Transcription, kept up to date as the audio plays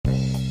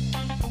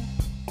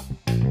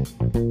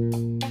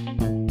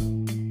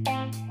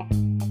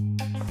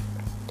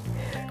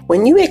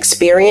When you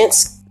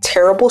experience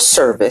terrible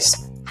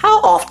service,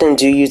 how often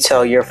do you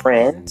tell your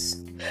friends?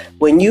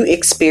 When you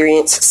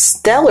experience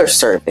stellar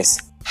service,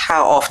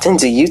 how often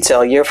do you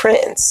tell your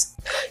friends?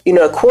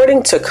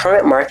 According to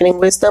current marketing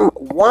wisdom,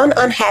 one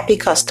unhappy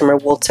customer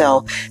will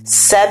tell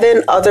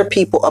 7 other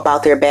people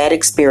about their bad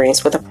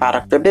experience with a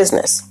product or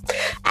business.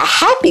 A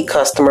happy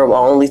customer will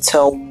only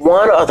tell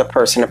one other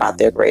person about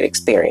their great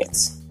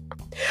experience.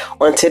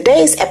 On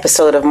today's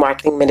episode of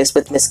Marketing Minutes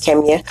with Ms.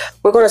 Kemya,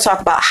 we're going to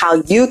talk about how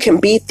you can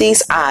beat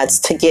these odds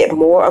to get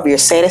more of your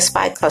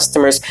satisfied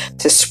customers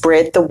to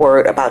spread the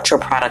word about your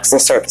products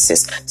and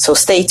services. So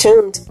stay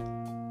tuned.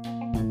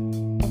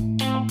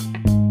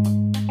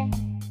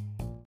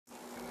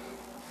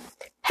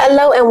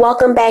 Hello and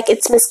welcome back.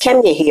 It's Ms.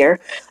 Kemya here.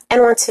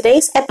 And on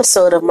today's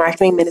episode of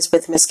Marketing Minutes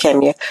with Ms.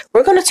 Kemya,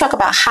 we're going to talk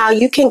about how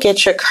you can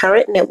get your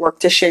current network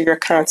to share your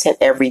content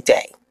every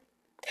day.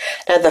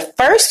 Now, the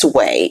first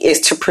way is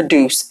to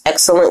produce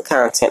excellent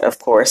content, of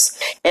course,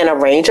 in a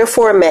range of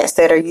formats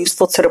that are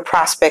useful to the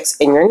prospects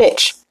in your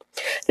niche.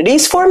 Now,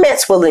 these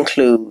formats will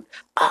include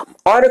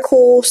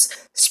articles,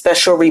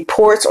 special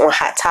reports on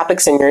hot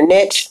topics in your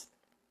niche.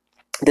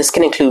 This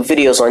can include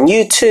videos on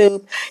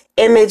YouTube,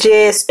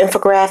 images,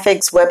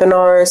 infographics,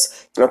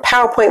 webinars,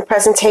 PowerPoint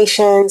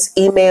presentations,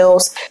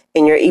 emails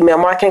in your email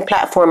marketing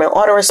platform and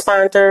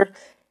autoresponder,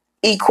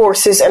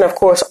 e-courses, and of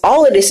course,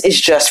 all of this is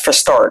just for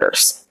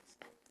starters.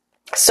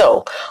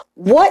 So,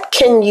 what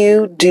can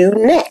you do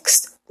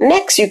next?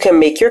 Next, you can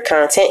make your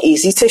content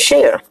easy to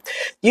share.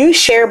 Use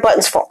share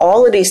buttons for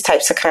all of these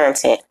types of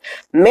content.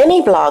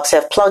 Many blogs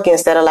have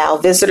plugins that allow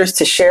visitors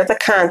to share the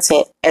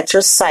content at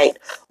your site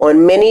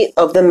on many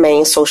of the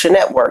main social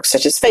networks,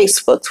 such as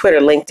Facebook, Twitter,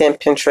 LinkedIn,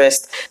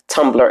 Pinterest,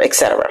 Tumblr,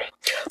 etc.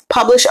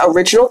 Publish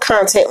original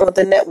content on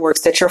the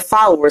networks that your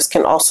followers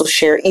can also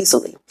share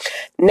easily.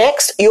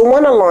 Next, you'll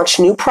want to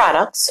launch new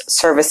products,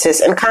 services,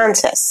 and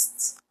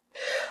contests.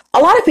 A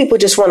lot of people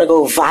just want to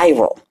go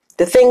viral.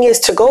 The thing is,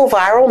 to go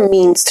viral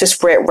means to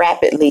spread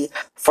rapidly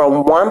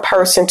from one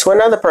person to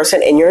another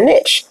person in your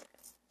niche.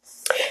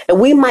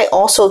 And we might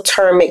also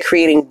term it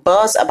creating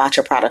buzz about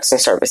your products and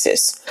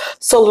services.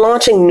 So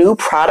launching new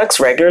products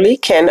regularly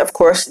can, of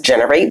course,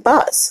 generate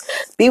buzz.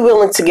 Be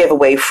willing to give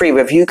away free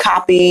review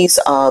copies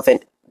of a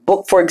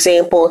book, for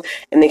example,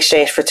 in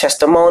exchange for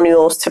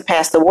testimonials to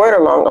pass the word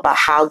along about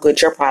how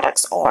good your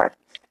products are.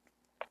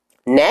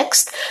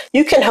 Next,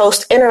 you can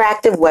host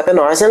interactive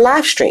webinars and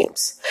live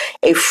streams.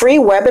 A free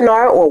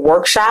webinar or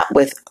workshop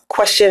with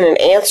question and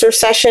answer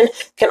session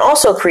can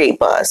also create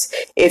buzz.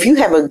 If you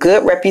have a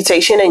good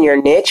reputation in your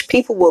niche,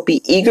 people will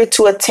be eager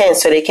to attend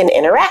so they can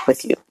interact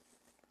with you.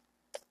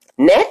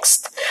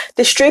 Next,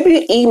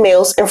 distribute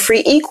emails and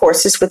free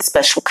e-courses with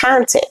special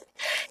content.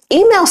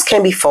 Emails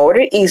can be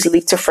forwarded easily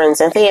to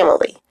friends and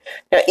family.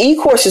 Now,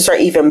 e-courses are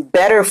even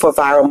better for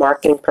viral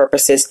marketing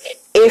purposes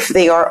if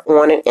they are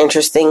on an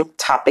interesting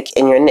topic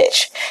in your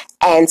niche.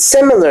 And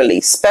similarly,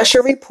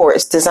 special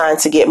reports designed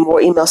to get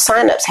more email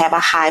signups have a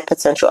high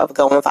potential of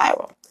going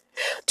viral.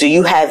 Do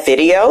you have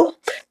video?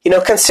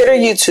 Consider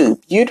YouTube.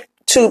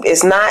 YouTube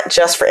is not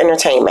just for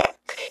entertainment.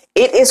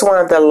 It is one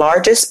of the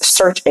largest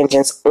search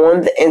engines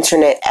on the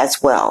internet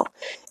as well.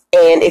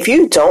 And if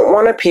you don't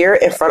want to appear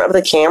in front of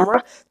the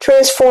camera,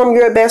 transform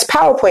your best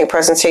PowerPoint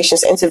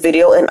presentations into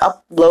video and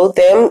upload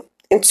them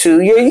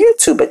into your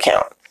YouTube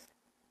account.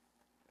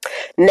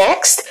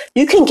 Next,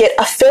 you can get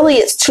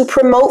affiliates to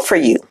promote for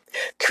you.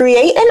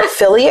 Create an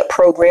affiliate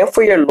program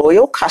for your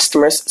loyal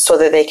customers so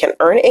that they can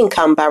earn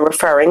income by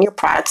referring your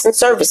products and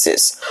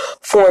services.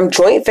 Form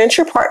joint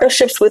venture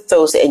partnerships with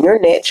those in your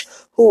niche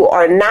who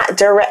are not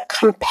direct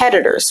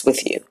competitors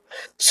with you,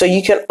 so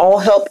you can all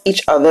help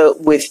each other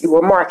with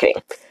your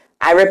marketing.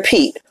 I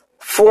repeat,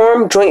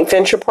 form joint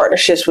venture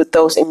partnerships with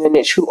those in your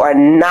niche who are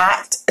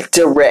not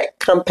direct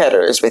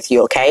competitors with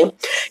you, okay?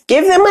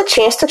 Give them a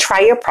chance to try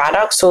your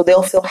product so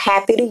they'll feel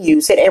happy to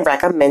use it and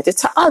recommend it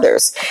to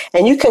others.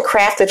 And you can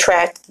craft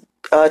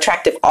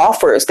attractive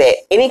offers that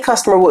any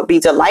customer would be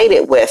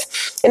delighted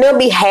with, and they'll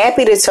be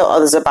happy to tell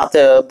others about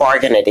the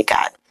bargain that they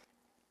got.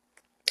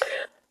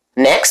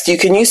 Next, you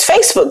can use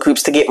Facebook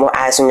groups to get more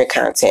eyes on your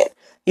content.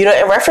 In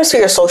reference to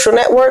your social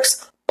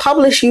networks,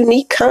 publish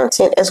unique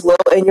content as well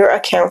in your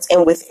accounts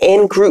and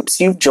within groups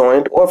you've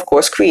joined or, of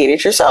course,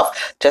 created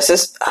yourself, such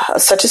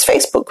as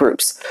Facebook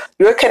groups.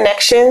 Your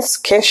connections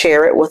can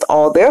share it with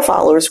all their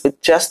followers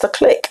with just a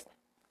click.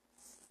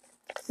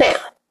 Now,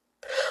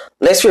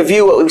 let's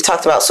review what we've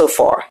talked about so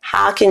far.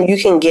 How you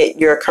can get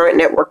your current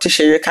network to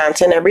share your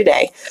content every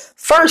day.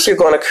 First, you're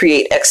going to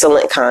create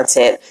excellent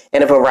content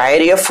in a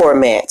variety of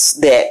formats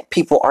that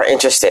people are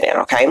interested in,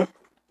 okay?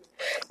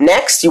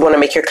 Next, you want to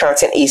make your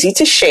content easy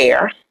to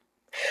share.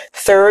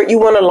 Third, you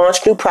want to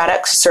launch new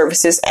products,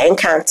 services, and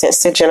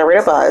contents to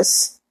generate a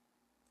buzz.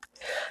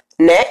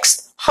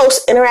 Next,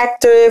 host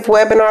interactive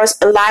webinars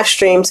and live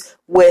streams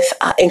with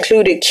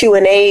included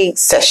Q&A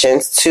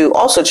sessions to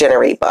also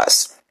generate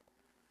buzz.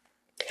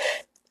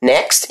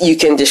 Next, you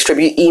can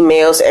distribute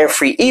emails and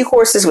free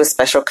e-courses with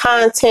special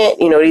content.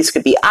 These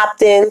could be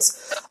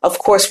opt-ins. Of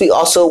course, we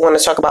also want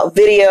to talk about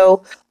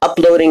video,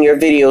 uploading your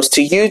videos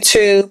to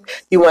YouTube.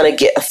 You want to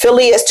get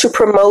affiliates to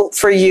promote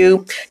for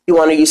you. You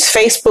want to use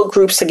Facebook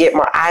groups to get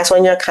more eyes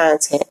on your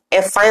content.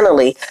 And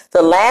finally,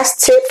 the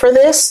last tip for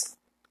this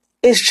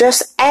is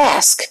just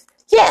ask.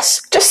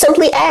 Yes, just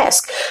simply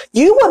ask.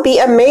 You will be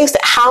amazed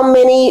at how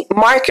many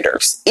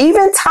marketers,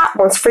 even top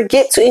ones,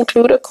 forget to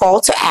include a call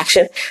to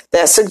action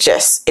that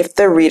suggests if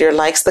the reader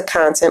likes the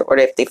content or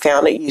if they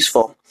found it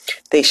useful,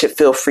 they should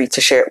feel free to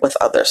share it with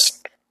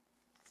others.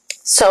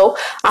 So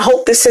I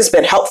hope this has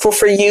been helpful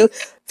for you.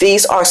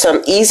 These are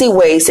some easy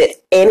ways that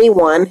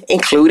anyone,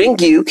 including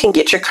you, can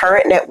get your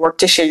current network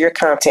to share your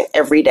content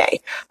every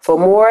day. For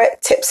more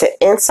tips and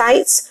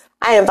insights,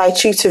 I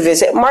invite you to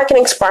visit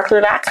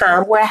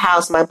marketingsparkler.com, where I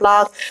house my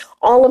blog,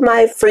 all of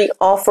my free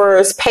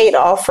offers, paid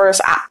offers,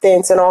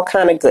 opt-ins, and all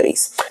kind of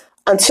goodies.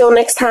 Until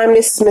next time,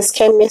 this is Miss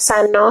Kemya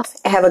signing off.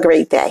 Have a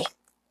great day.